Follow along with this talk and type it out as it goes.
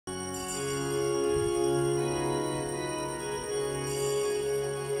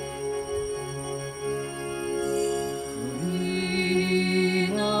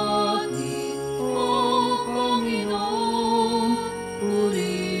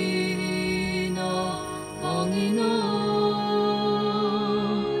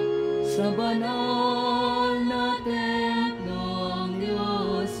Panginoon, sa banal na templo ang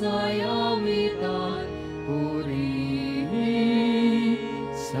Diyos ay awitan, purihin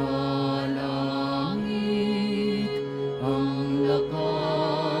sa langit ang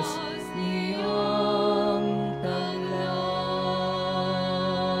lakas niyang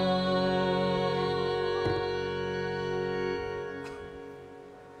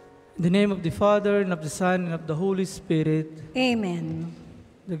In the name of the Father, and of the Son, and of the Holy Spirit. Amen.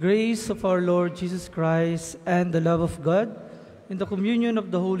 The grace of our Lord Jesus Christ, and the love of God, and the communion of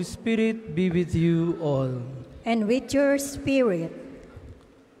the Holy Spirit be with you all. And with your spirit.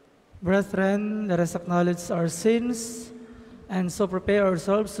 Brethren, let us acknowledge our sins, and so prepare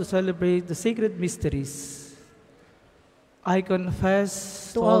ourselves to celebrate the sacred mysteries. I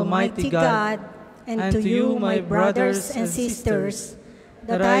confess to Almighty God, and to you, my brothers and sisters,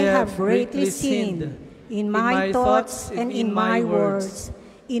 that I have greatly sinned in my thoughts and in my words,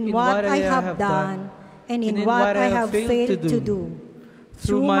 in what I have done and in what I have failed to do.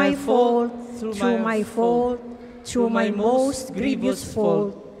 Through my fault, through my most grievous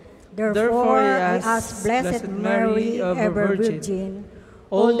fault. Therefore I ask Blessed Mary, ever Virgin,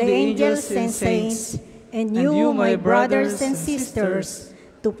 all the angels and saints, and you, my brothers and sisters,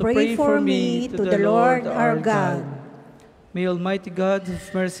 to pray for me to the Lord our God. May Almighty God have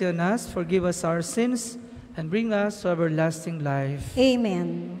mercy on us, forgive us our sins, and bring us to everlasting life.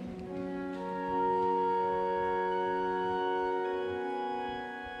 Amen.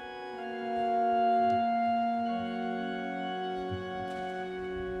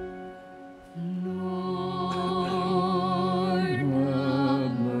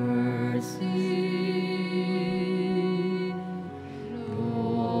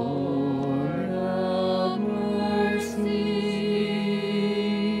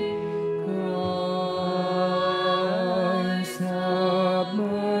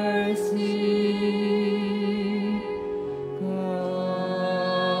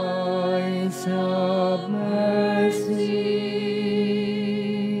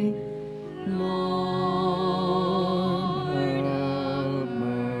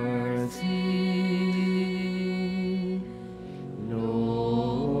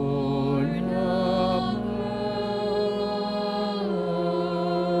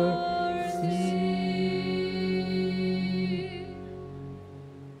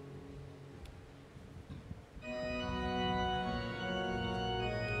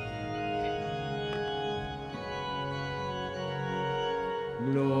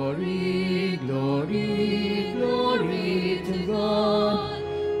 Glory, glory, glory to God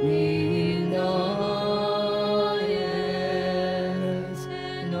in the highest,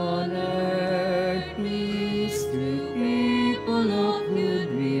 and on earth peace to people of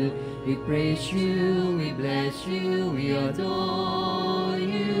good will. We praise you, we bless you, we adore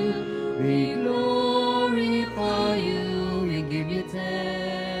you, we glorify you, we give you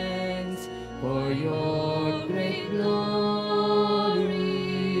thanks for your great glory.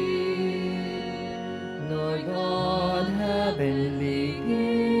 Heavenly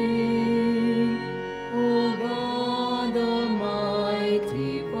King, O God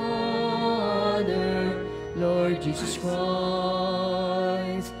Almighty Father, Lord Jesus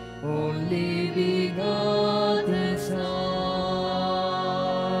Christ, only begotten Son,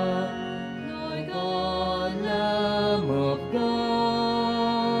 Lord God, Lamb of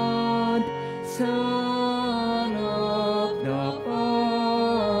God, Son of the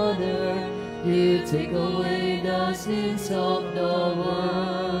Father, you take away the sins of the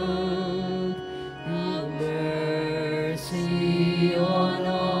world. Have mercy on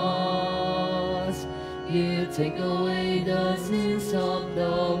us. You take away the sins of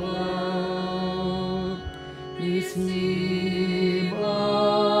the world. Receive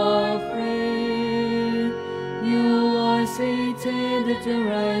our prayer. You are seated at the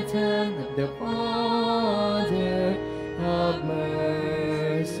right hand of the Father. Have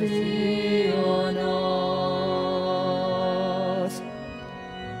mercy on us.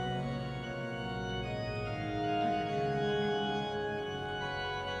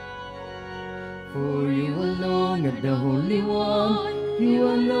 For you alone are the Holy One, you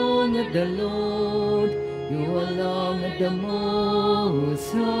alone are the Lord, you alone are the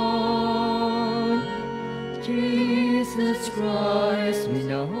Most High. Jesus Christ, with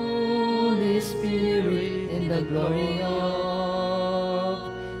the Holy Spirit, in the glory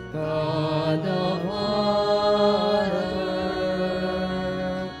of God the Father.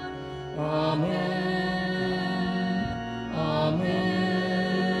 Amen. Amen.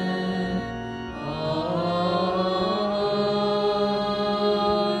 Amen.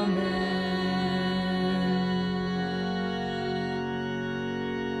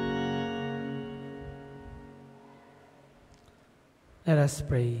 Let us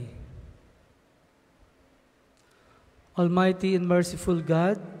pray. Almighty and merciful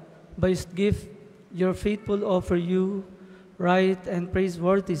God, by His gift, your faithful offer you right and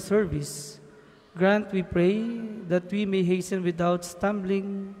praiseworthy service. Grant, we pray, that we may hasten without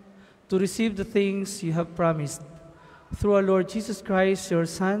stumbling to receive the things you have promised. Through our Lord Jesus Christ, your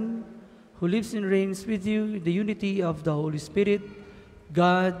Son, who lives and reigns with you in the unity of the Holy Spirit,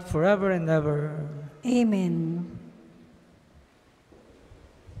 God, forever and ever. Amen.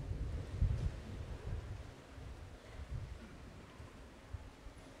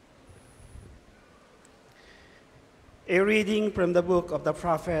 A reading from the book of the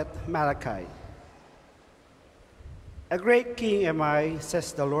prophet Malachi. A great king am I,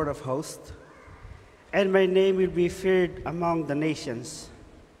 says the Lord of hosts, and my name will be feared among the nations.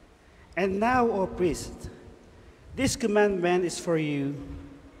 And now, O priest, this commandment is for you,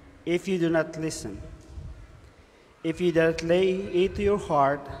 if you do not listen. If you do not lay it to your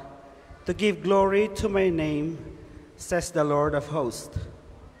heart to give glory to my name, says the Lord of hosts,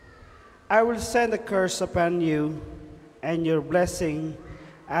 I will send a curse upon you, and your blessing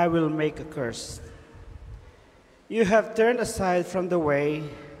I will make a curse. You have turned aside from the way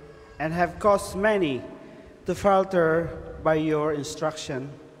and have caused many to falter by your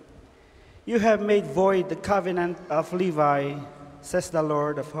instruction. You have made void the covenant of Levi, says the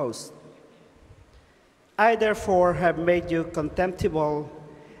Lord of hosts. I therefore have made you contemptible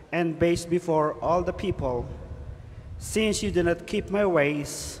and base before all the people, since you do not keep my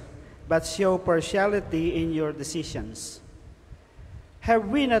ways, but show partiality in your decisions. Have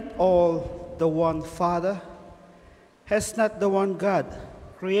we not all the one Father? Has not the one God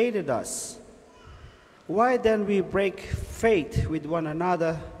created us? Why then we break faith with one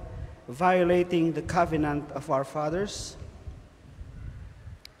another, violating the covenant of our fathers?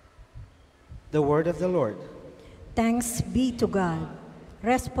 The word of the Lord. Thanks be to God.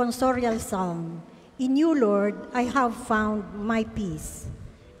 Responsorial Psalm. In you, Lord, I have found my peace.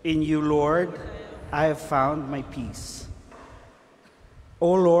 In you, Lord, I have found my peace.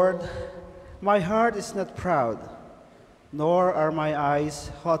 O Lord, my heart is not proud, nor are my eyes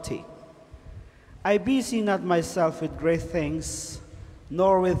haughty. I busy not myself with great things,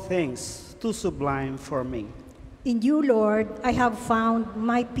 nor with things too sublime for me. In you, Lord, I have found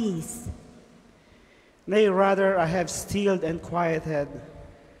my peace. Nay, rather, I have stilled and quieted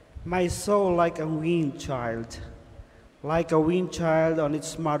my soul like a weaned child. Like a weaned child on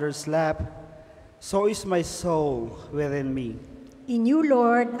its mother's lap, so is my soul within me. In you,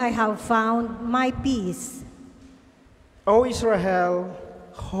 Lord, I have found my peace. O Israel,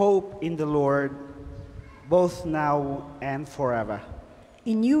 hope in the Lord, both now and forever.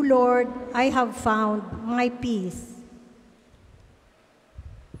 In you, Lord, I have found my peace.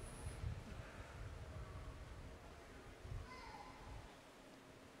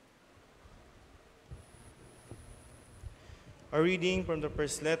 A reading from the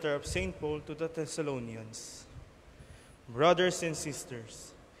first letter of St. Paul to the Thessalonians. Brothers and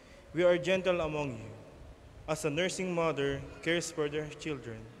sisters, we are gentle among you, as a nursing mother cares for their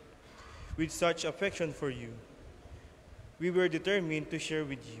children. With such affection for you, we were determined to share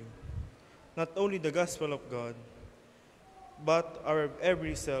with you not only the gospel of God, but our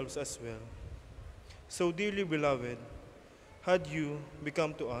every selves as well. So dearly beloved, had you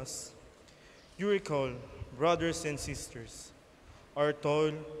become to us, you recall, brothers and sisters, our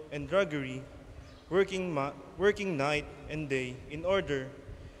toil and drudgery, working night and day in order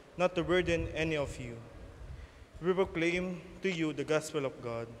not to burden any of you. We proclaim to you the gospel of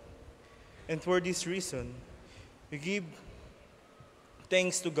God, and for this reason, we give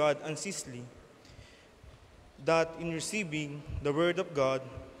thanks to God unceasingly, that in receiving the word of God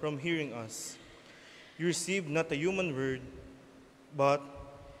from hearing us, you receive not a human word, but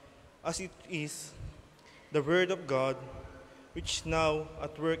as it is, the word of God, which now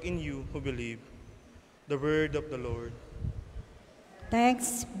at work in you who believe, the word of the Lord.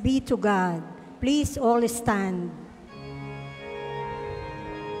 Thanks be to God. Please all stand.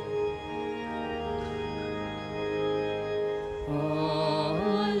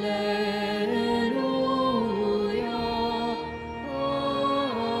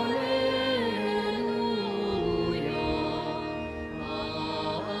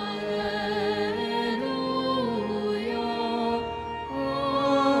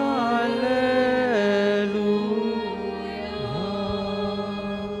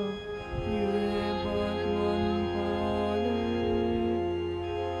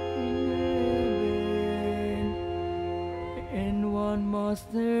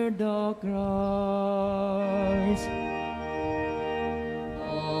 Master the Christ.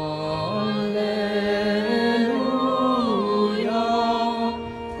 Alleluia.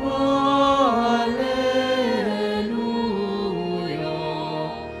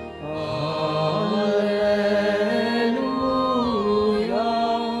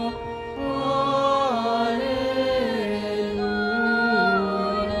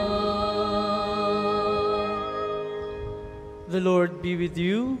 be with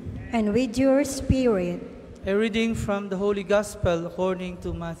you. And with your spirit. A reading from the Holy Gospel according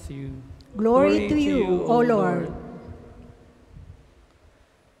to Matthew. Glory to you, O Lord.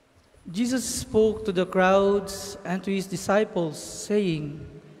 Jesus spoke to the crowds and to his disciples, saying,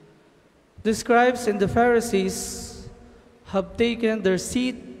 "The scribes and the Pharisees have taken their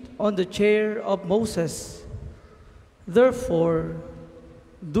seat on the chair of Moses. Therefore,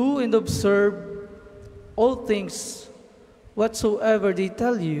 do and observe all things whatsoever they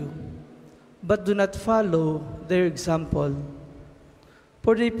tell you, but do not follow their example.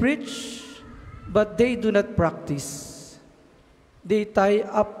 For they preach, but they do not practice. They tie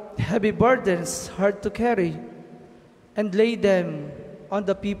up heavy burdens hard to carry and lay them on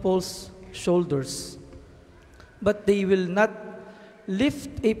the people's shoulders. But they will not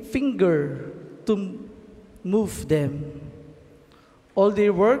lift a finger to move them. All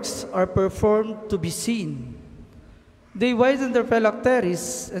their works are performed to be seen. They widen their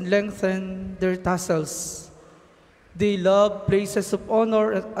phylacteries and lengthen their tassels. They love places of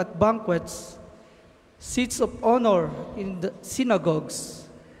honor at banquets, seats of honor in the synagogues,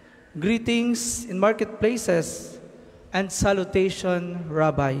 greetings in marketplaces, and salutation,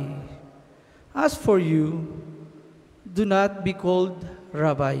 Rabbi. As for you, do not be called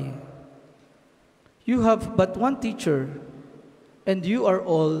Rabbi. You have but one teacher, and you are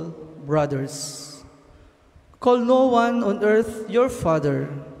all brothers. Call no one on earth your father.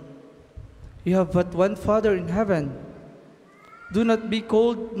 You have but one Father in heaven. Do not be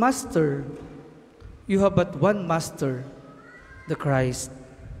called master. You have but one master, the Christ.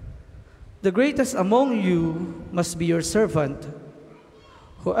 The greatest among you must be your servant.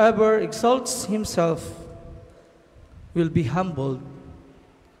 Whoever exalts himself will be humbled,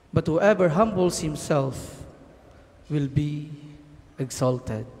 but whoever humbles himself will be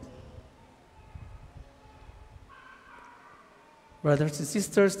exalted." Brothers and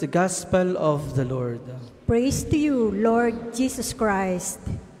sisters, the Gospel of the Lord. Praise to you, Lord Jesus Christ.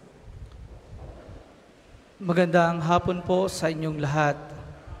 Magandang hapon po sa inyong lahat.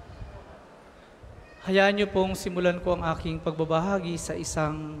 Hayaan niyo pong simulan ko ang aking pagbabahagi sa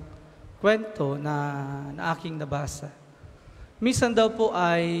isang kwento na aking nabasa. Minsan daw po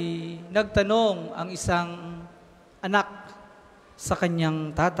ay nagtanong ang isang anak sa kanyang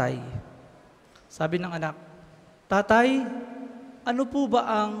tatay. Sabi ng anak, "Tatay, ano po ba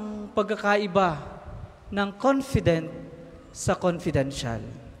ang pagkakaiba ng confident sa confidential?"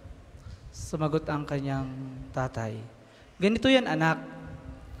 Sumagot ang kanyang tatay, "Ganito yan, anak.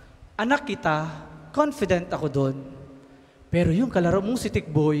 Anak kita, confident ako doon. Pero yung kalaro mong si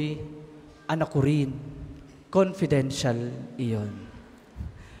Tikboy, anak ko rin. Confidential iyon."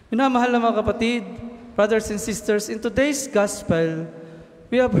 Minamahal na mga kapatid, brothers and sisters, in today's gospel,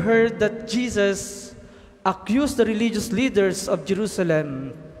 we have heard that Jesus accused the religious leaders of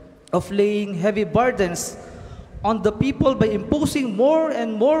Jerusalem of laying heavy burdens on the people by imposing more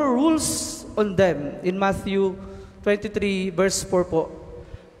and more rules on them. In Matthew 23 verse 4 po,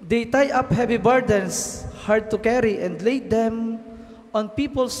 "They tie up heavy burdens hard to carry and lay them on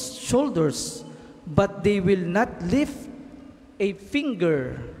people's shoulders, but they will not lift a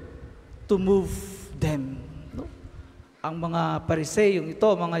finger to move them." No? Ang mga Pariseyong ito,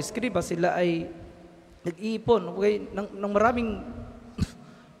 mga eskriba, sila ay nag-iipon ng maraming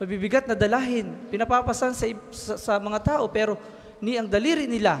mabibigat na dalahin, pinapapasan sa mga tao, pero ni ang daliri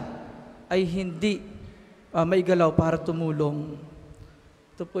nila ay hindi maigalaw para tumulong.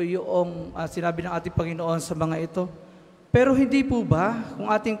 Ito po yung sinabi ng ating Panginoon sa mga ito. Pero hindi po ba, kung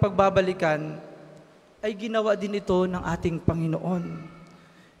ating pagbabalikan, ay ginawa din ito ng ating Panginoon?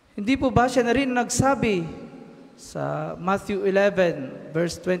 Hindi po ba siya na rin nagsabi sa Matthew 11,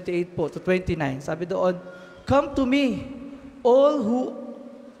 verse 28 po to 29, sabi doon, "Come to me,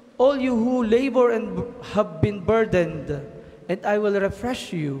 all you who labor and have been burdened, and I will refresh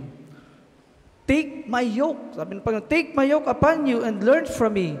you. Take my yoke," sabi ng Panginoon, "take my yoke upon you and learn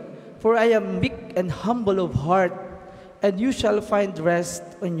from me, for I am meek and humble of heart, and you shall find rest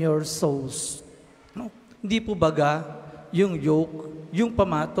on your souls." No? Hindi po baga yung yoke, yung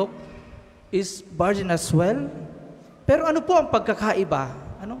pamatok, is burden as well? Pero ano po ang pagkakaiba?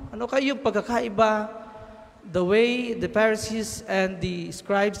 Ano kayo yung pagkakaiba? The way the Pharisees and the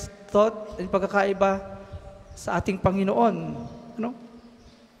scribes thought and pagkakaiba sa ating Panginoon.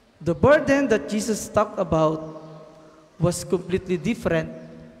 The burden that Jesus talked about was completely different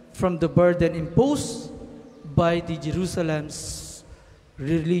from the burden imposed by the Jerusalem's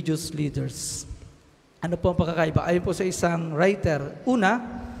religious leaders. Ano po ang pagkakaiba? Ayon po sa isang writer.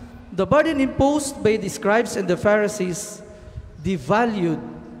 Una, the burden imposed by the scribes and the Pharisees devalued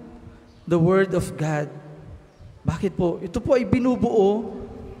the Word of God Bakit po? Ito po ay binubuo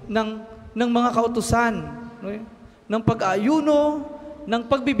ng mga kautusan, no? Ng pag-aayuno, ng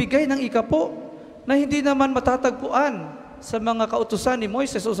pagbibigay ng ikapo na hindi naman matatagpuan sa mga kautusan ni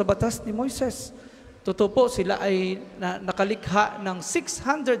Moises o sa batas ni Moises. Totoo po, sila ay nakalikha ng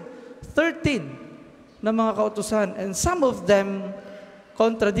 613 na mga kautusan, and some of them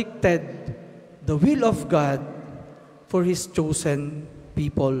contradicted the will of God for His chosen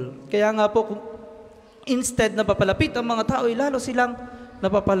people. Kaya nga po, kung instead na papalapit ang mga tao, lalo silang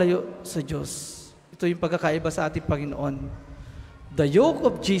napapalayo sa Diyos. Ito yung pagkakaiba sa ating Panginoon. The yoke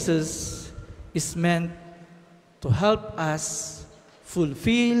of Jesus is meant to help us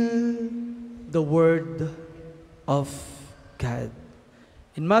fulfill the Word of God.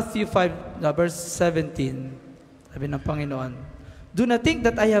 In Matthew 5, verse 17, sabi ng Panginoon, "Do not think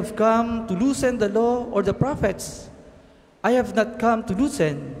that I have come to loosen the law or the prophets. I have not come to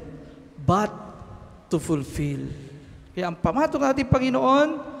loosen, but to fulfill." Kaya ang pamatok ng ating Panginoon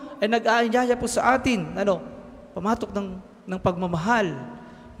ay nag-aanyaya po sa atin. Pamatok ng pagmamahal.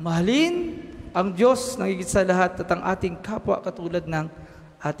 Mahalin ang Diyos ng higit sa lahat at ang ating kapwa katulad ng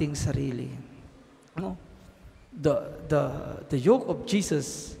ating sarili. The yoke of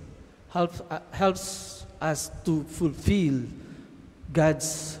Jesus helps us to fulfill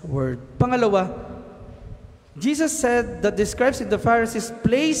God's word. Pangalawa, Jesus said that the scribes and the Pharisees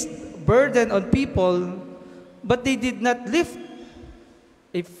placed burden on people, but they did not lift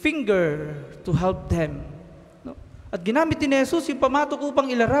a finger to help them. At ginamit ni Jesus yung pamatok upang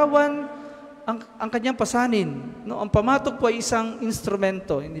ilarawan ang kanyang pasanin. Ang pamatok po ay isang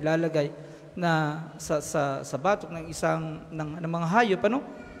instrumento, nilalagay na sa batok ng mga hayop.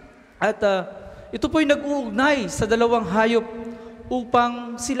 At ito po ay nag-uugnay sa dalawang hayop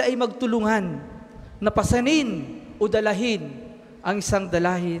upang sila ay magtulungan na pasanin o dalahin ang isang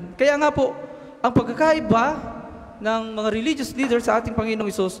dalahin. Kaya nga po, ang pagkakaiba ng mga religious leaders sa ating Panginoong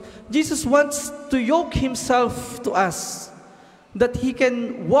Hesus, Jesus wants to yoke Himself to us, that He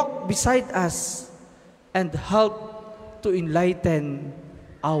can walk beside us and help to enlighten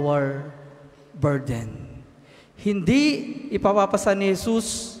our burden. Hindi ipapapasa ni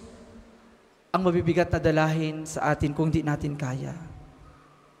Jesus ang mabibigat na dalahin sa atin kung hindi natin kaya.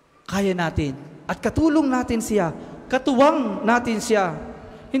 Kaya natin. At katulong natin siya. Katuwang natin siya.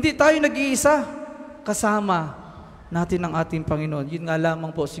 Hindi tayo nag-iisa. Kasama natin ang ating Panginoon. Yun nga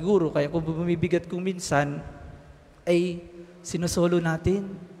lamang po siguro. Kaya kung bumibigat kung minsan, ay sinusolo natin.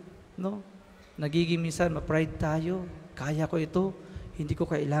 Nagiging minsan, ma-pride tayo. Kaya ko ito. Hindi ko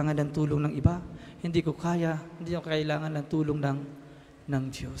kailangan ng tulong ng iba. Hindi ko kailangan ng tulong ng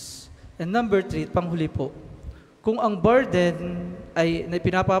Diyos. And number 3, panghuli po, kung ang burden ay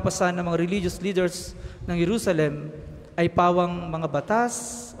pinapapasa ng mga religious leaders ng Jerusalem ay pawang mga batas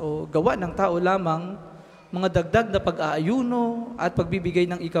o gawa ng tao lamang, mga dagdag na pag-aayuno at pagbibigay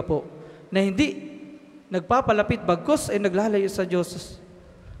ng ikapo na hindi nagpapalapit bagkus ay naglalayo sa Diyos,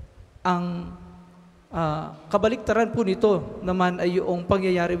 ang kabaliktaran po nito naman ay yung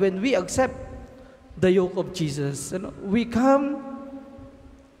pangyayari when we accept the yoke of Jesus.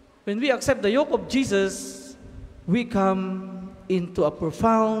 When we accept the yoke of Jesus, we come into a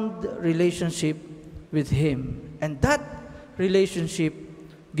profound relationship with Him. And that relationship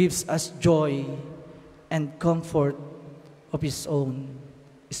gives us joy and comfort of His own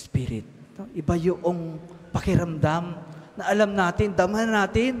Spirit. Iba yung pakiramdam na alam natin, damhan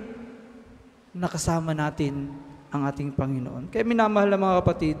natin, nakasama natin ang ating Panginoon. Kaya minamahal na mga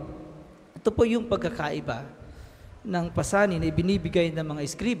kapatid, ito po yung pagkakaiba ng pasanin na ibinibigay ng mga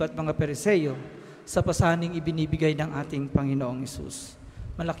eskriba at mga Pariseyo sa pasaning ibinibigay ng ating Panginoong Hesus.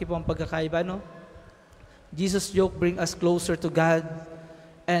 Malaki po ang pagkakaiba, Jesus' yoke bring us closer to God,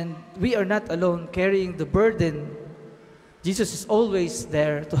 and we are not alone carrying the burden. Jesus is always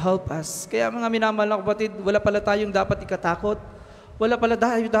there to help us. Kaya mga minamahal na kapatid, wala pala tayong dapat ikatakot, wala pala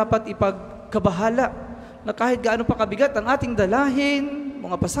tayo dapat ipagkabahala, na kahit gaano pa kabigat ang ating dalahin,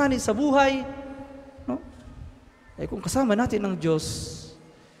 mga pasanin sa buhay, kung kasama natin ang Diyos,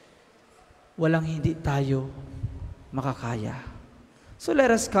 walang hindi tayo makakaya. So let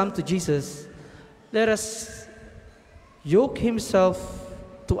us come to Jesus. Let us yoke Himself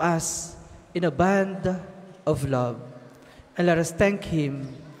to us in a band of love. And let us thank Him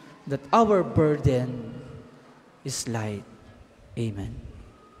that our burden is light. Amen.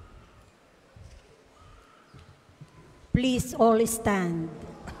 Please all stand.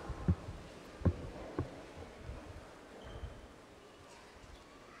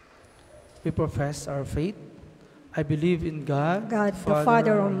 We profess our faith. I believe in God, God, the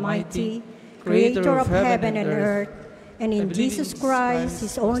Father Almighty, Creator of heaven and earth, and in Jesus Christ,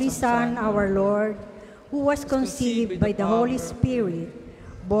 His only Son, our Lord, who was conceived by the Holy Spirit,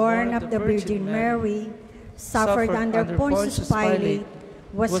 born of the Virgin Mary, suffered under Pontius Pilate,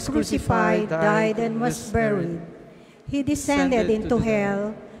 was crucified, died, and was buried. He descended into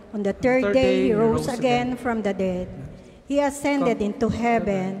hell. On the third day he rose again from the dead. He ascended into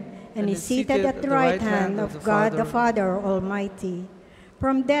heaven, and is seated at the right hand of God the Father Almighty.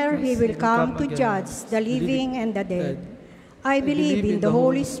 From there he will come to judge the living and the dead. I believe in the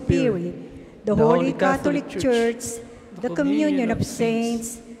Holy Spirit, the Holy Catholic Church, the communion of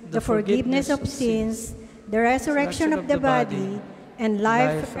saints, the forgiveness of sins, the resurrection of the body, and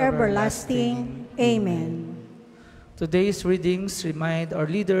life everlasting. Amen. Today's readings remind our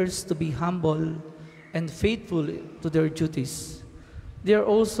leaders to be humble and faithful to their duties. They are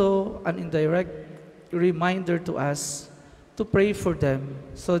also an indirect reminder to us to pray for them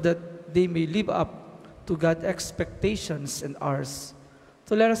so that they may live up to God's expectations and ours.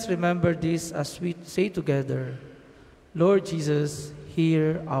 So let us remember this as we say together, Lord Jesus,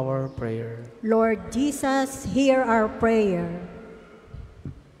 hear our prayer. Lord Jesus, hear our prayer.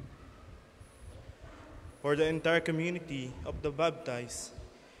 For the entire community of the baptized,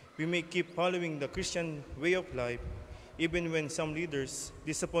 we may keep following the Christian way of life, even when some leaders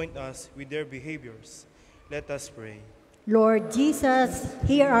disappoint us with their behaviors. Let us pray. Lord Jesus,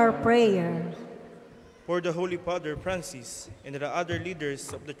 hear our prayer. For the Holy Father Francis and the other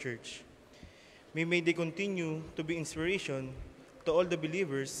leaders of the Church, may they continue to be inspiration to all the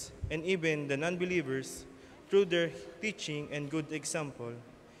believers and even the non-believers through their teaching and good example.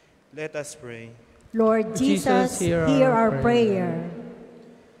 Let us pray. Lord Jesus, hear our prayer.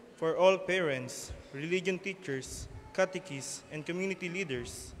 For all parents, religion teachers, catechists, and community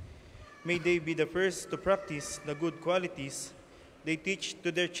leaders, may they be the first to practice the good qualities they teach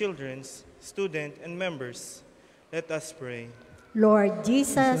to their children, students, and members. Let us pray. Lord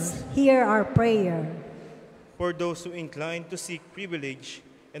Jesus, hear our prayer. For those who incline to seek privilege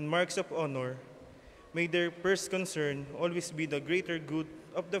and marks of honor, may their first concern always be the greater good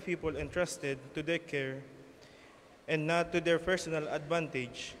of the people entrusted to their care, and not to their personal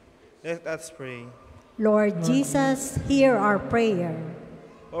advantage. Let us pray. Lord Jesus, hear our prayer.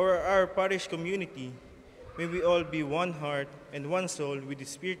 For our parish community, may we all be one heart and one soul with the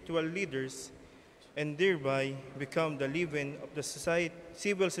spiritual leaders, and thereby become the leaven of the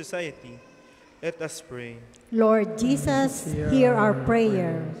civil society. Let us pray. Lord Jesus, hear our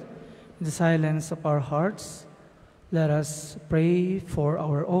prayer. In the silence of our hearts, let us pray for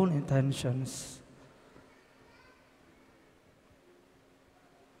our own intentions.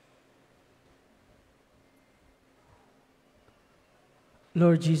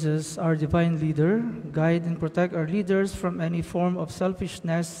 Lord Jesus, our divine leader, guide and protect our leaders from any form of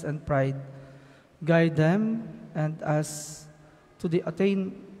selfishness and pride. Guide them and us to the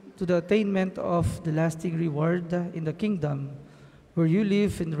attainment of the lasting reward in the kingdom, where you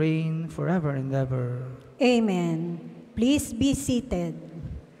live and reign forever and ever. Amen. Please be seated.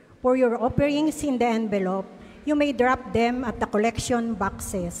 For your offerings in the envelope, you may drop them at the collection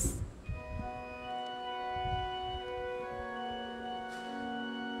boxes.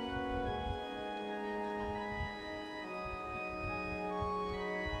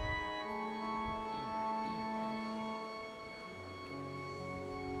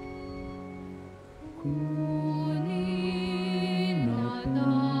 Kunin at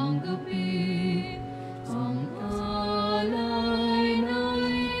tanggapin ang alay na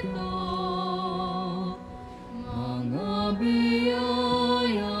ito, mga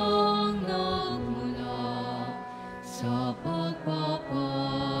biyayang nagmula sa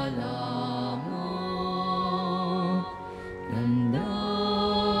pagpapala mo. Ganda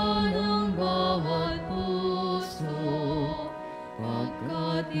ng bawat puso,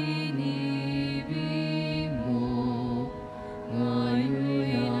 pagkat inibig mo,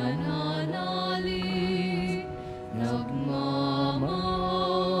 ngayon nananalig, nagmamahal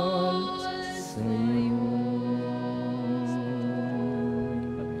sa'yo.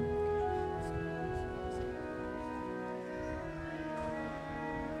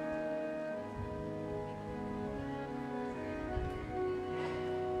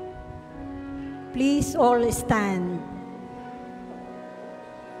 Please all stand.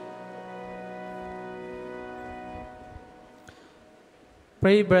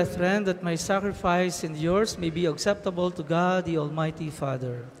 Pray, brethren, that my sacrifice and yours may be acceptable to God, the Almighty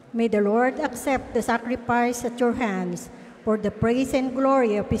Father. May the Lord accept the sacrifice at your hands for the praise and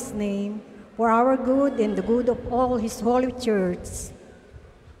glory of his name, for our good and the good of all his holy church.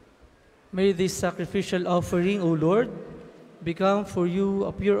 May this sacrificial offering, O Lord, become for you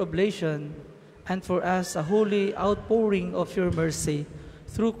a pure oblation, and for us a holy outpouring of your mercy,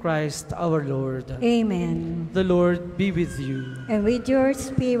 through Christ our Lord. Amen. The Lord be with you. And with your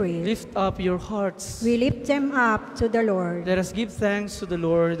spirit, Lift up your hearts. we lift them up to the Lord. Let us give thanks to the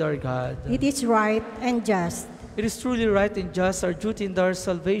Lord our God. It is right and just. It is truly right and just, our duty and our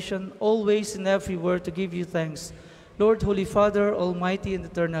salvation, always and everywhere to give you thanks, Lord, Holy Father, Almighty and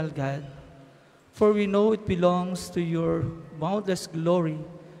Eternal God. For we know it belongs to your boundless glory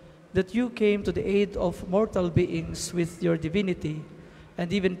that you came to the aid of mortal beings with your divinity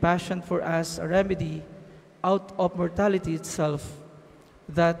and even passion for us, a remedy out of mortality itself,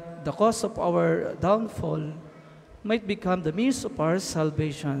 that the cause of our downfall might become the means of our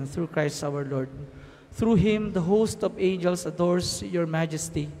salvation through Christ our Lord. Through him, the host of angels adores your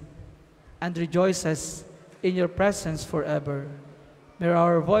majesty and rejoices in your presence forever. May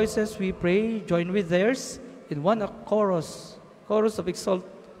our voices, we pray, join with theirs in one chorus of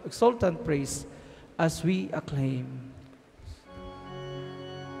exultant praise as we acclaim.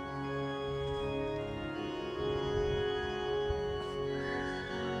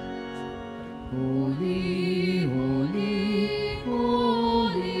 Holy, holy,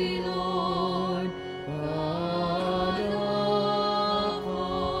 holy Lord, God of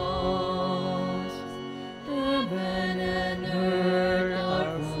hosts. Heaven and earth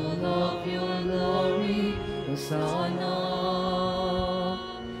are full of your glory. Hosanna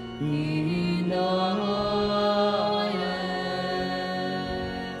in the highest.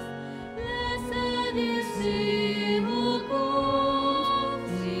 Blessed is he who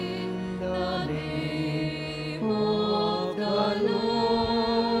comes in the name of the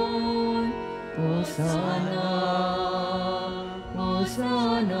Lord. Hosanna,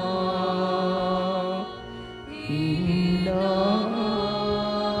 Hosanna in the highest.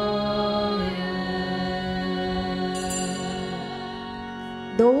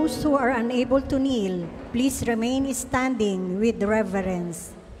 Those who are unable to kneel, please remain standing with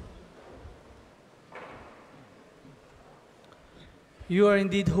reverence. You are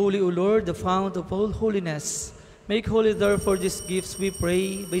indeed holy, O Lord, the fount of all holiness. Make holy therefore these gifts, we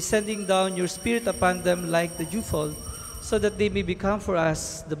pray, by sending down your Spirit upon them like the dewfall, so that they may become for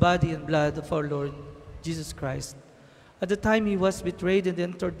us the body and blood of our Lord Jesus Christ. At the time he was betrayed and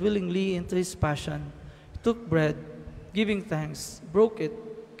entered willingly into his passion, he took bread, giving thanks, broke it,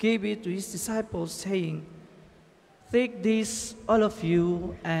 gave it to his disciples, saying, "Take this, all of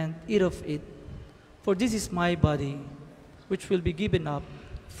you, and eat of it, for this is my body, which will be given up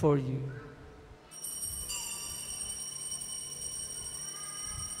for you."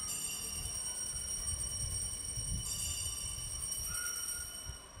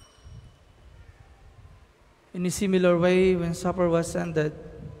 In a similar way, when supper was ended,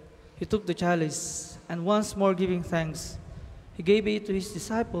 he took the chalice, and once more giving thanks, he gave it to his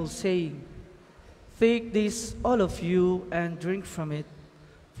disciples, saying, "Take this, all of you, and drink from it,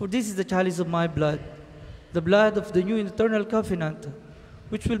 for this is the chalice of my blood, the blood of the new and eternal covenant,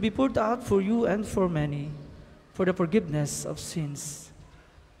 which will be poured out for you and for many, for the forgiveness of sins.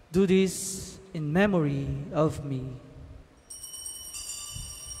 Do this in memory of me."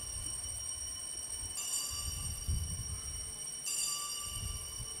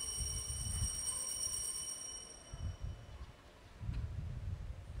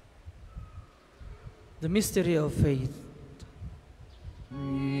 The mystery of faith.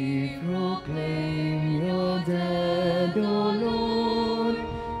 We proclaim your death, O Lord,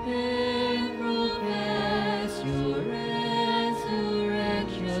 and profess your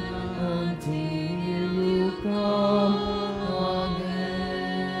resurrection until you come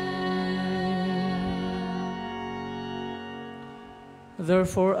again.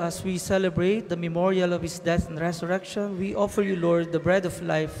 Therefore, as we celebrate the memorial of his death and resurrection, we offer you, Lord, the bread of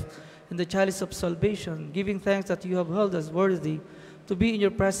life and the chalice of salvation, giving thanks that you have held us worthy to be in your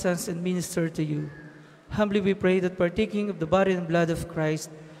presence and minister to you. Humbly we pray that partaking of the body and blood of Christ,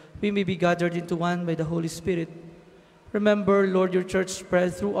 we may be gathered into one by the Holy Spirit. Remember, Lord, your church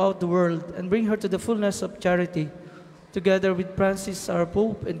spread throughout the world and bring her to the fullness of charity, together with Francis, our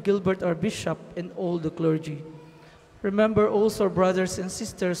Pope, and Gilbert, our Bishop, and all the clergy. Remember also our brothers and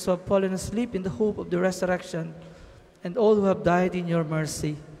sisters who have fallen asleep in the hope of the resurrection, and all who have died in your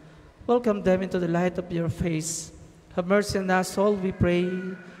mercy. Welcome them into the light of your face. Have mercy on us all, we pray,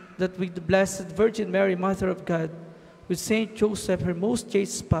 that with the Blessed Virgin Mary, Mother of God, with Saint Joseph, her most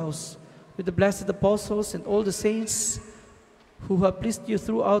chaste spouse, with the blessed apostles and all the saints who have pleased you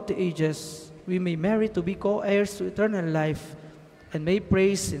throughout the ages, we may merit to be co-heirs to eternal life, and may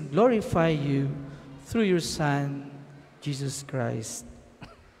praise and glorify you through your Son, Jesus Christ.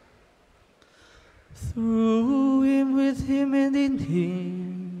 Through him, with him, and in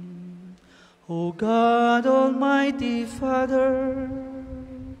him, O God, Almighty Father,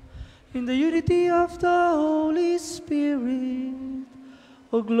 in the unity of the Holy Spirit,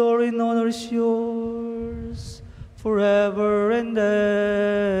 all glory and honor is yours forever and ever.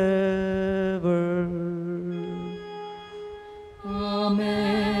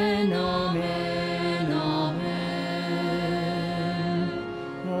 Amen, amen, amen.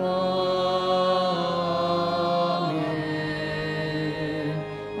 Amen.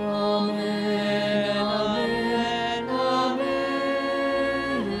 Amen, amen, amen.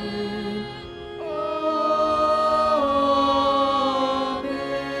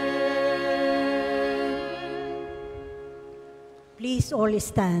 Please all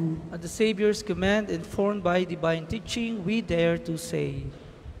stand. At the Savior's command, informed by divine teaching, we dare to say,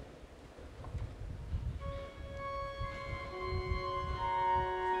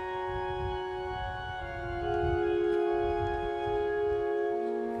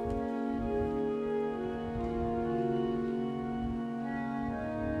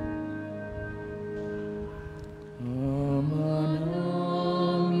 Ama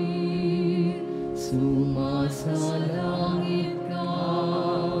namin, sumasalangit ka,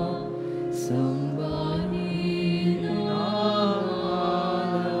 sambahin ang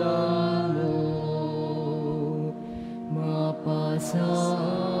ngalan mo. Mapasa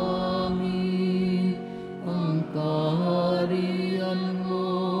amin ang kaharian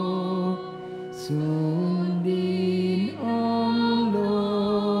mo, sundin ang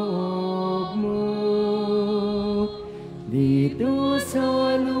loob mo. Dito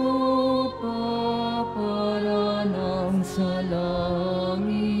sa lupa para nang sa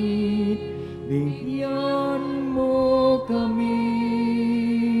langit, bigyan mo kami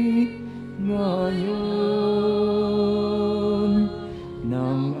ngayon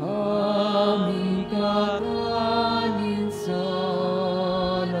ng aming kakanin sa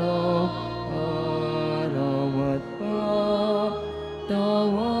araw-araw at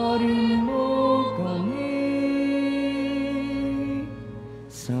patawarin mo kami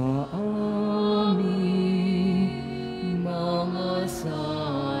sa aming mga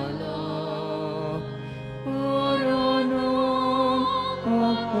sala, para ng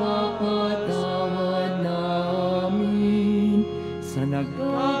pagpapatawad namin sa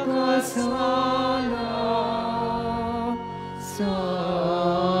nagkakasala sa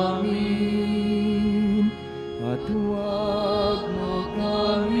amin. At huwag mo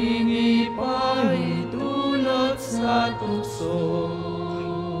kaming ipahintulot sa tukso,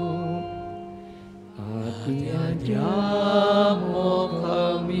 at iadya mo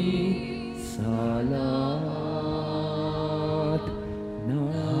kami sa lahat ng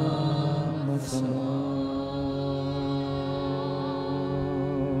masama.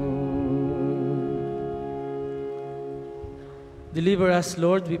 Deliver us,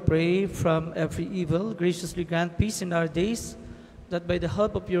 Lord, we pray, from every evil. Graciously grant peace in our days, that by the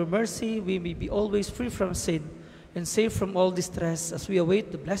help of your mercy we may be always free from sin and safe from all distress as we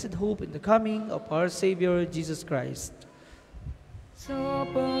await the blessed hope in the coming of our Savior, Jesus Christ.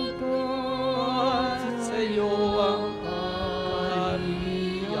 Sapagkat sa iyo ang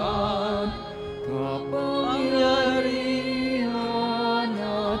kaharian, kapangyarihan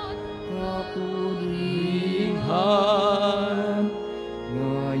at kapulihan,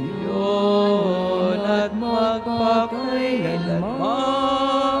 ngayon at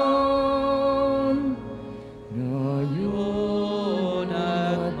magpakailanman. Ngayon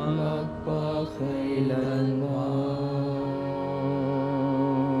at magpakailanman.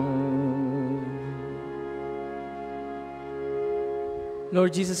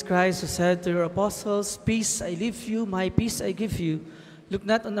 Lord Jesus Christ, who said to your apostles, "Peace I leave you, my peace I give you," look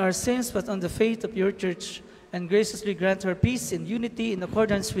not on our sins, but on the faith of your church, and graciously grant her peace and unity in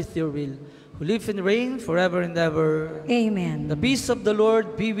accordance with your will, who live and reign forever and ever. Amen. The peace of the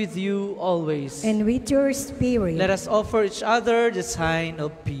Lord be with you always. And with your spirit. Let us offer each other the sign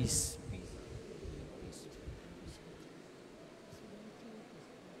of peace.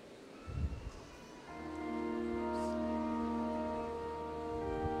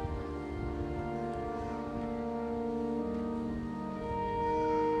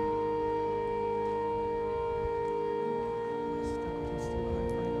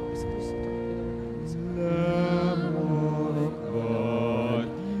 Lamb of God,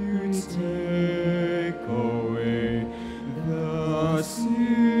 you take away the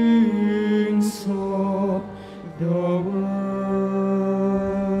sins of the world.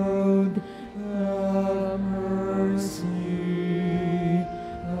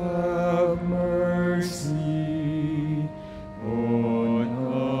 Have mercy on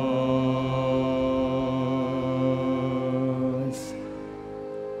us.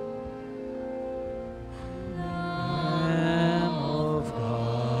 Lamb of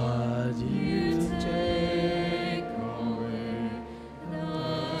God,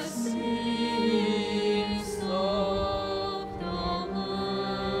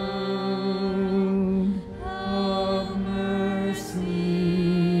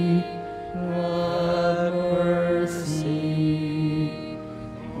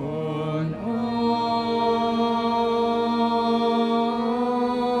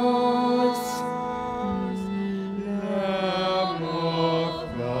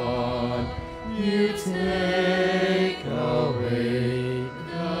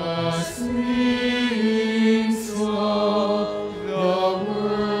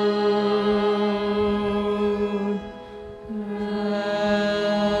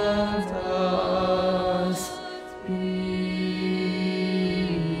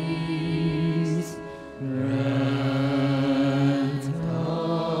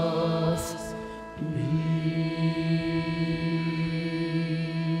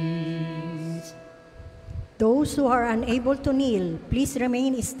 those who are unable to kneel, please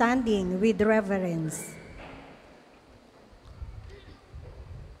remain standing with reverence.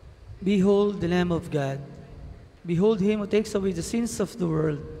 Behold the Lamb of God. Behold him who takes away the sins of the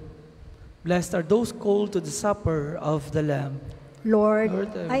world. Blessed are those called to the supper of the Lamb. Lord,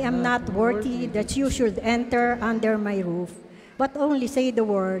 I am not worthy that you should enter under my roof, but only say the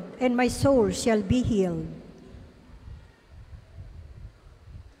word, and my soul shall be healed.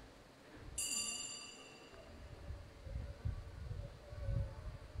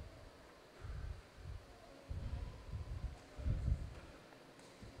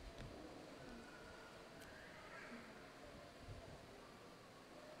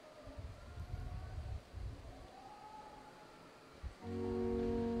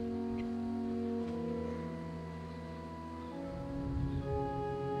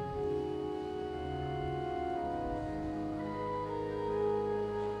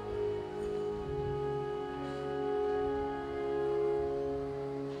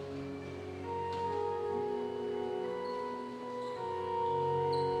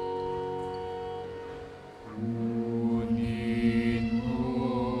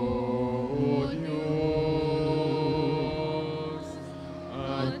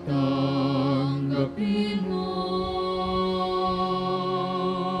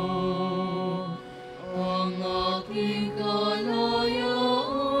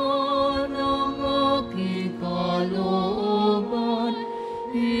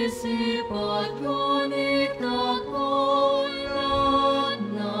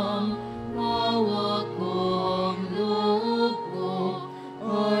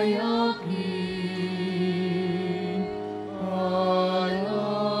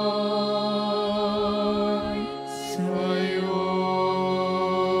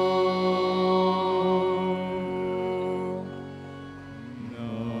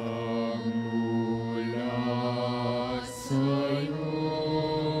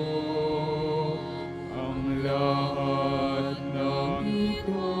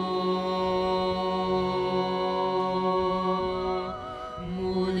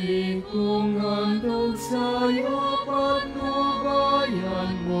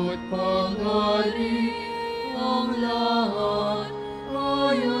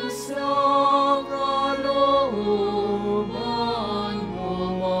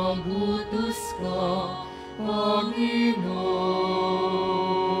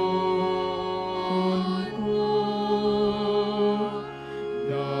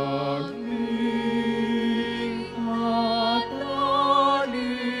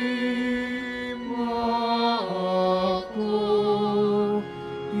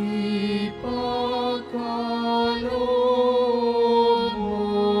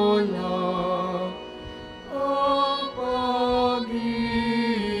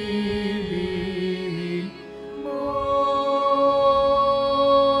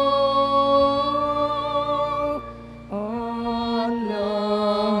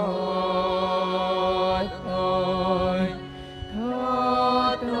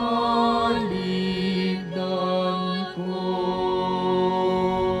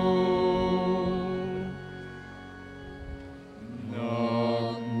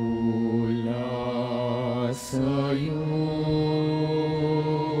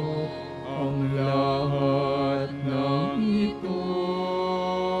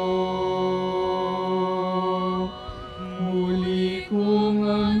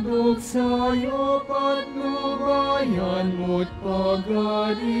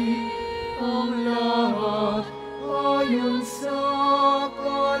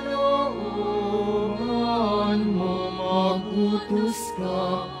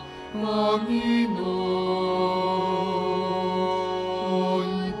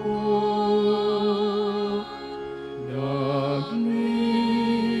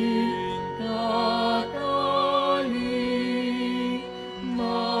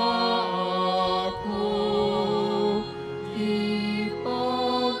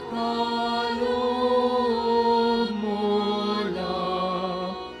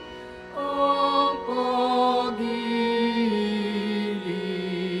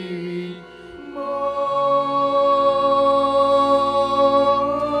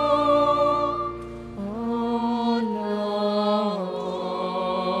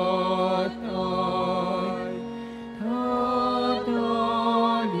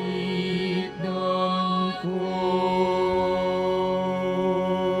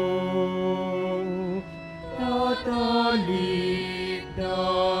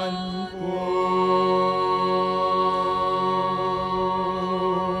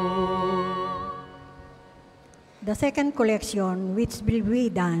 The second collection, which will be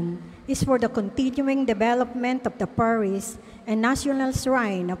done, is for the continuing development of the parish and national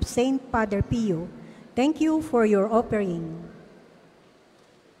shrine of Saint Padre Pio. Thank you for your offering.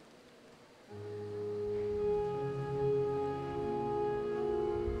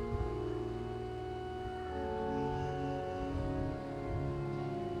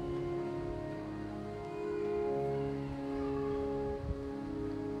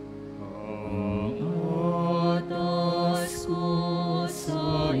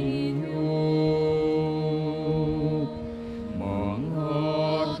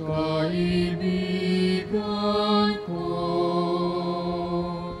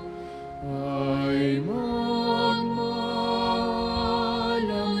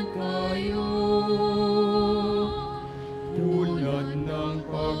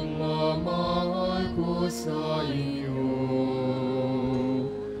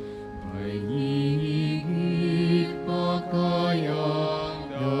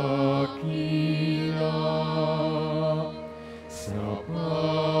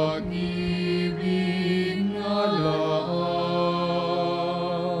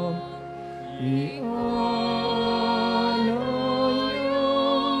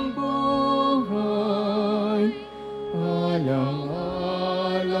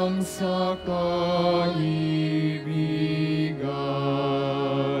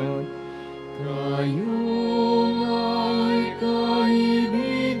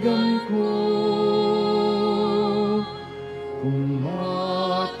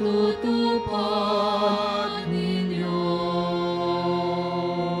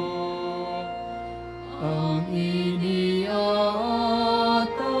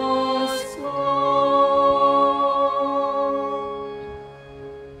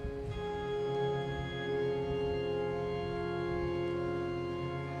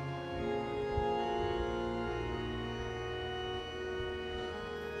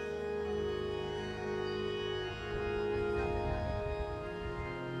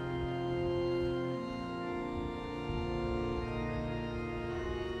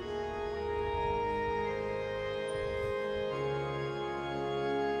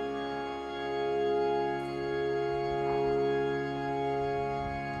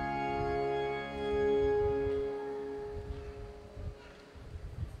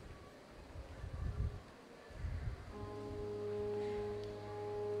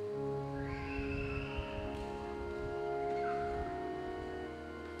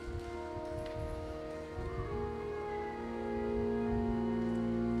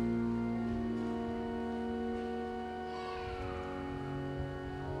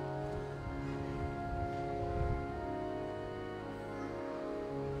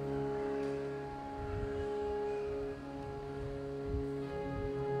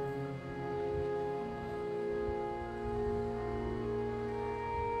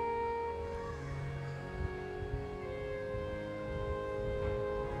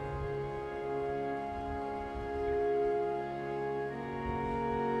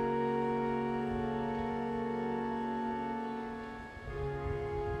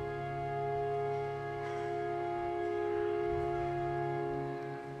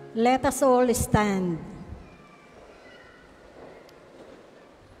 Let us all stand.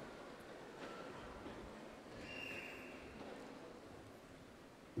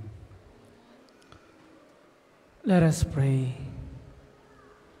 Let us pray.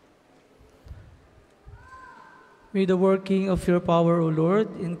 May the working of your power, O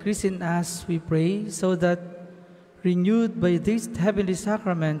Lord, increase in us, we pray, so that, renewed by these heavenly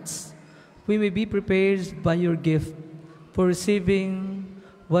sacraments, we may be prepared by your gift for receiving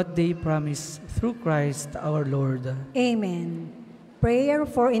what they promise through Christ our Lord. Amen. Prayer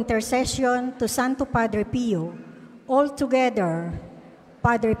for intercession to Santo Padre Pio. All together,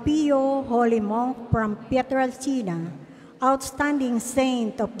 Padre Pio, holy monk from Pietrelcina, outstanding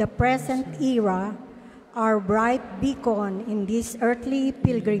saint of the present era, our bright beacon in this earthly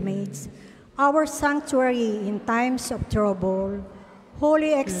pilgrimage, our sanctuary in times of trouble,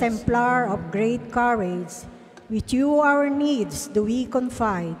 holy exemplar of great courage, with you our needs do we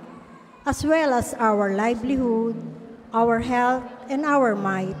confide, as well as our livelihood, our health, and our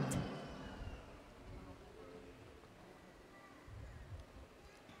might.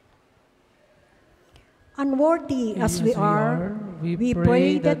 Unworthy as we are, we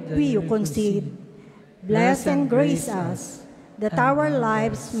pray that you concede. Bless and grace us, that our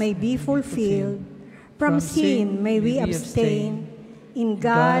lives may be fulfilled. From sin may we abstain, in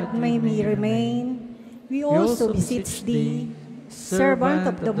God may we remain. We also beseech thee, servant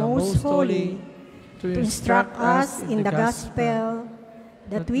of the Most Holy, to instruct us in the gospel,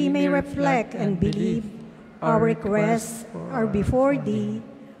 that we may reflect and believe. Our requests are before thee,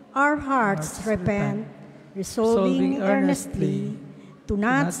 our hearts repent, resolving earnestly to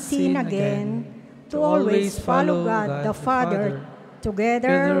not sin again, to always follow God the Father,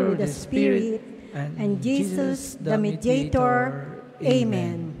 together with the Spirit, and Jesus the Mediator.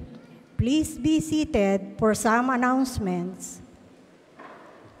 Amen. Please be seated for some announcements.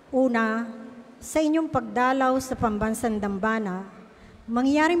 Una, sa inyong pagdalaw sa pambansang dambana,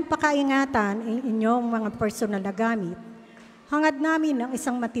 mangyaring pakaingatan ang inyong mga personal na gamit. Hangad namin ang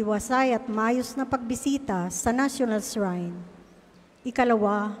isang matiwasay at maayos na pagbisita sa National Shrine.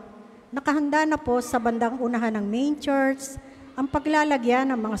 Ikalawa, nakahanda na po sa bandang unahan ng main church ang paglalagyan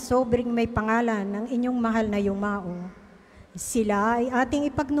ng mga sobring may pangalan ng inyong mahal na yumao. Sila ay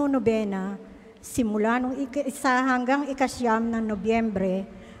ating ipagnunobena simula nung 1 hanggang 9 ng Nobyembre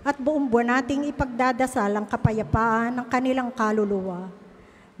at buong buwan nating ipagdadasal ang kapayapaan ng kanilang kaluluwa.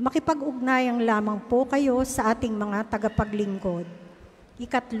 Makipag-ugnayan lamang po kayo sa ating mga tagapaglingkod.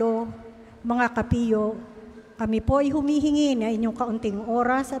 Ikatlo, mga kapiyo, kami po ay humihingi na inyong kaunting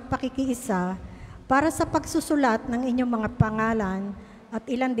oras at pakikiisa para sa pagsusulat ng inyong mga pangalan at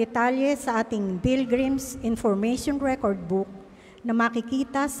ilang detalye sa ating Pilgrim's Information Record Book na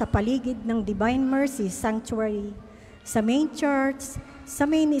makikita sa paligid ng Divine Mercy Sanctuary, sa main church, sa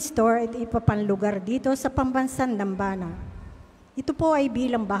main store at ipapanlugar dito sa pambansang dambana. Ito po ay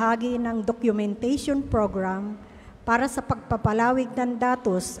bilang bahagi ng documentation program para sa pagpapalawig ng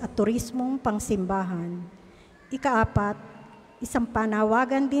datos at turismong pangsimbahan. Ikaapat, isang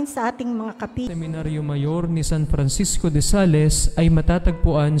panawagan din sa ating mga kapitbahay. Seminaryo Mayor ni San Francisco de Sales ay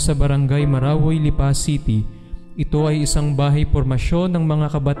matatagpuan sa Barangay Marawoy, Lipa City. Ito ay isang bahay pormasyon ng mga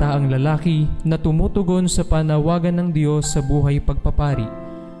kabataang lalaki na tumutugon sa panawagan ng Diyos sa buhay pagpapari.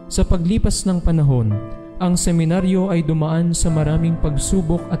 Sa paglipas ng panahon, ang seminaryo ay dumaan sa maraming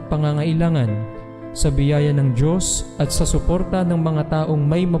pagsubok at pangangailangan. Sa biyaya ng Diyos at sa suporta ng mga taong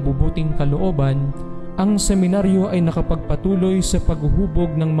may mabubuting kalooban, ang seminaryo ay nakapagpatuloy sa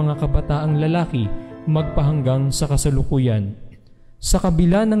paghuhubog ng mga kabataang lalaki magpahanggang sa kasalukuyan. Sa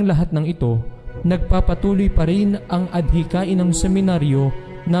kabila ng lahat ng ito, nagpapatuloy pa rin ang adhikain ng seminaryo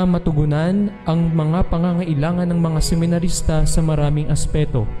na matugunan ang mga pangangailangan ng mga seminarista sa maraming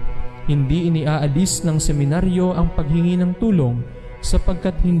aspeto. Hindi iniaalis ng seminaryo ang paghingi ng tulong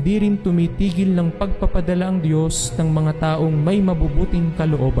sapagkat hindi rin tumitigil ng pagpapadala ang Diyos ng mga taong may mabubuting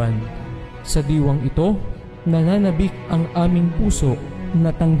kalooban. Sa diwang ito, nananabik ang aming puso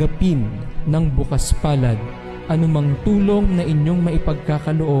na tanggapin ng bukas palad anumang tulong na inyong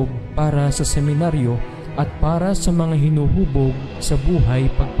maipagkakaloob para sa seminaryo at para sa mga hinuhubog sa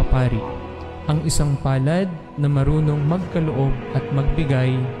buhay pagpapari. Ang isang palad na marunong magkaloob at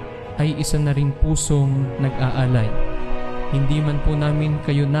magbigay ay isa na ring pusong nag-aalay. Hindi man po namin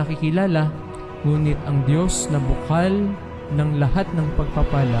kayo nakikilala, ngunit ang Diyos na bukal ng lahat ng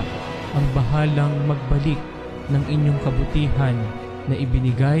pagpapala ang bahalang magbalik ng inyong kabutihan na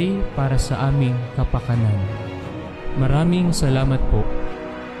ibinigay para sa aming kapakanan. Maraming salamat po.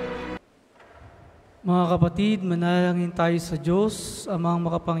 Mga kapatid, manalangin tayo sa Diyos, amang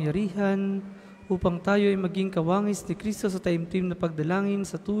makapangyarihan, upang tayo ay maging kawangis ni Kristo sa taimtim na pagdalangin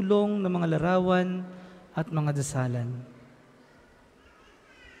sa tulong ng mga larawan at mga dasalan.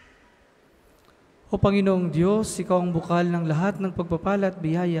 O Panginoong Diyos, Ikaw ang bukal ng lahat ng pagpapala at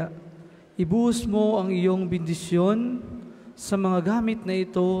biyaya. Ibuhos mo ang iyong bendisyon sa mga gamit na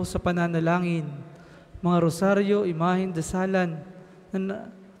ito sa pananalangin, mga rosaryo, imahen, dasalan na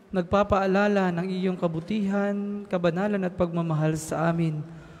nagpapaalala ng iyong kabutihan, kabanalan at pagmamahal sa amin,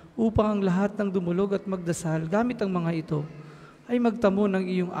 upang ang lahat ng dumulog at magdasal gamit ang mga ito ay magtamo ng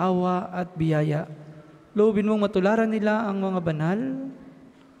iyong awa at biyaya. Loobin mong matularan nila ang mga banal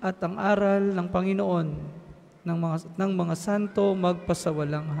at ang aral ng Panginoon ng mga santo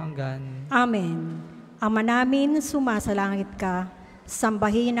magpasawalang hanggan. Amen. Ama namin, sumasalangit ka,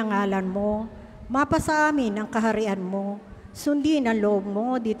 sambahin ang ngalan mo, mapasa amin ang kaharian mo, sundin ang loob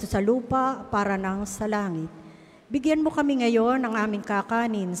mo dito sa lupa para nang sa langit. Bigyan mo kami ngayon ng aming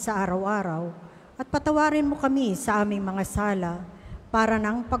kakanin sa araw-araw at patawarin mo kami sa aming mga sala para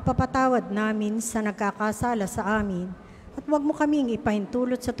nang pagpapatawad namin sa nagkakasala sa amin at huwag mo kaming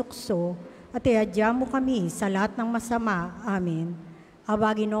ipahintulot sa tukso at iadya mo kami sa lahat ng masama. Amen.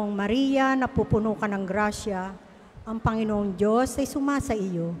 Aba, Ginoong Maria, napupuno ka ng grasya, ang Panginoong Diyos ay sumasa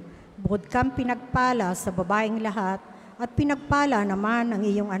iyo. Bukod kang pinagpala sa babaeng lahat at pinagpala naman ang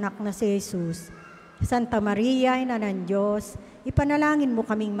iyong anak na si Jesus. Santa Maria, Ina ng Diyos, ipanalangin mo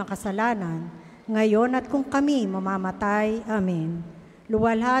kaming makasalanan, ngayon at kung kami mamamatay. Amen.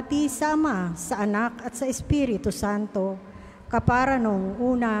 Luwalhati sa Ama, sa Anak at sa Espiritu Santo, kapara noong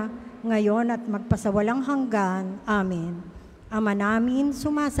una, ngayon at magpasawalang hanggan. Amen. Ama namin,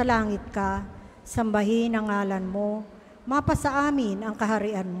 sumasalangit ka, sambahin ang ngalan mo, mapasa amin ang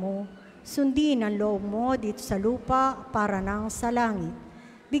kaharian mo, sundin ang loob mo dito sa lupa para nang sa langit.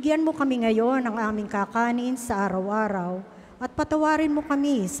 Bigyan mo kami ngayon ng aming kakanin sa araw-araw at patawarin mo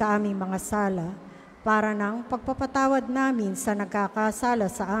kami sa aming mga sala para nang pagpapatawad namin sa nagkakasala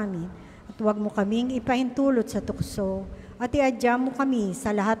sa amin. At huwag mo kaming ipahintulot sa tukso at iadya mo kami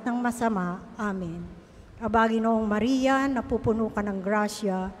sa lahat ng masama. Amen. Aba, Ginoong Maria, napupuno ka ng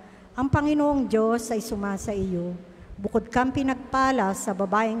grasya, ang Panginoong Diyos ay sumasa iyo. Bukod kang pinagpala sa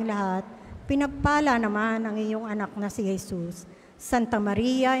babaeng lahat, pinagpala naman ang iyong anak na si Jesus. Santa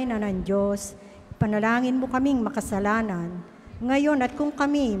Maria, Ina ng Diyos, panalangin mo kaming makasalanan, ngayon at kung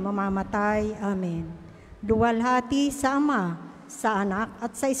kami mamamatay. Amen. Luwalhati sa Ama, sa Anak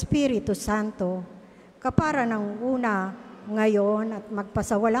at sa Espiritu Santo, kapara ng una, ngayon at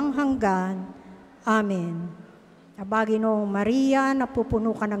magpasawalang hanggan. Amen. Aba, Ginoong Maria,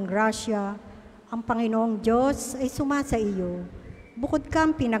 napupuno ka ng grasya, ang Panginoong Diyos ay sumasa iyo. Bukod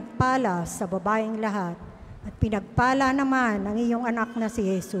kang pinagpala sa babaeng lahat, at pinagpala naman ang iyong anak na si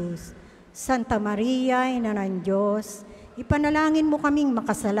Jesus. Santa Maria, Ina ng Diyos, ipanalangin mo kaming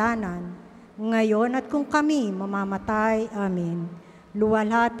makasalanan, ngayon at kung kami mamamatay. Amen.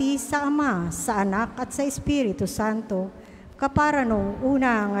 Luwalhati sa Ama, sa Anak at sa Espiritu Santo, kapara nung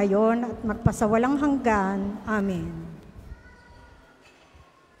una, ngayon at magpasawalang hanggan. Amen.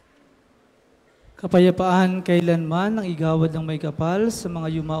 Kapayapaan kailanman ang igawad ng may kapal sa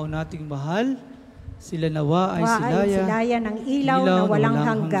mga yumao nating mahal. Sila nawa ay silaya ng ilaw na walang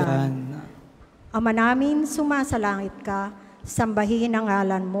hanggan. Ama namin, sumasalangit ka, sambahin ang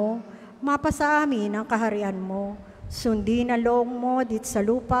ngalan mo, mapasa amin ang kaharian mo, sundin ang loob mo dito sa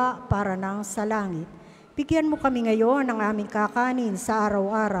lupa para nang sa langit. Bigyan mo kami ngayon ng aming kakanin sa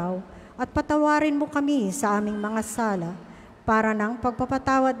araw-araw at patawarin mo kami sa aming mga sala para nang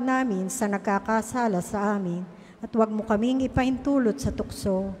pagpapatawad namin sa nagkakasala sa amin, at huwag mo kaming ipahintulot sa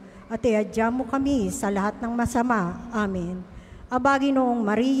tukso at iadya mo kami sa lahat ng masama. Amen. Aba, Ginoong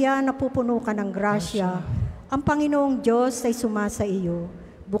Maria, napupuno ka ng grasya, ang Panginoong Diyos ay sumasa iyo.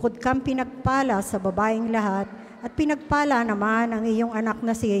 Bukod kang pinagpala sa babaeng lahat, at pinagpala naman ang iyong anak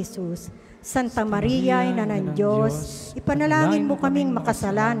na si Jesus. Santa Maria, Ina ng Diyos, ipanalangin mo kaming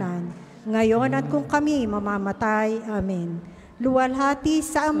makasalanan, ngayon at kung kami mamamatay. Amen. Luwalhati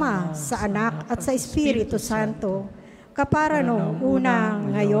sa Ama, sa Anak at sa Espiritu Santo, kapara nung una,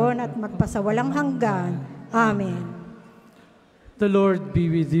 ngayon at magpasawalang hanggan. Amen. The Lord be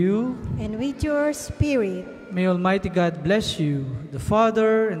with you. And with your spirit. May Almighty God bless you, the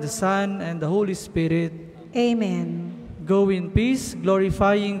Father, and the Son, and the Holy Spirit. Amen. Go in peace,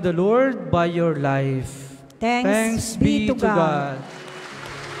 glorifying the Lord by your life. Thanks be to God.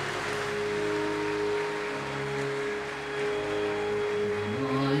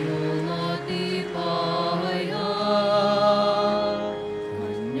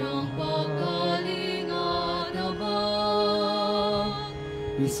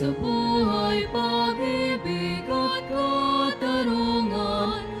 Sa buhay pag-ibig